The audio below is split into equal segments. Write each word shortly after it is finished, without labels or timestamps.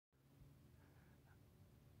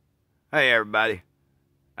Hey everybody,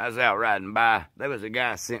 I was out riding by. There was a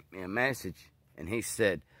guy sent me a message and he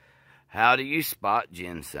said, how do you spot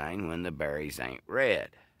ginseng when the berries ain't red?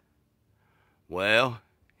 Well,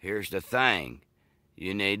 here's the thing.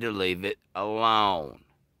 You need to leave it alone.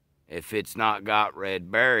 If it's not got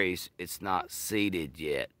red berries, it's not seeded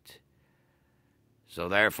yet. So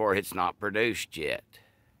therefore it's not produced yet.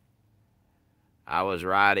 I was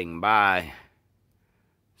riding by,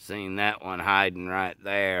 seen that one hiding right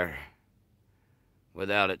there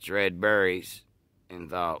without its red berries, and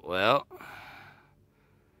thought, well,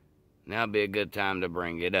 now'd be a good time to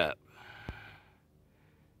bring it up.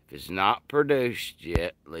 If it's not produced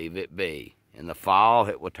yet, leave it be. In the fall,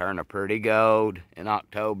 it will turn a pretty gold. In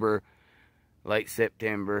October, late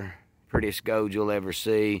September, prettiest gold you'll ever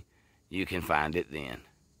see. You can find it then.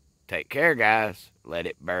 Take care, guys. Let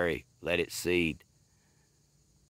it berry. Let it seed.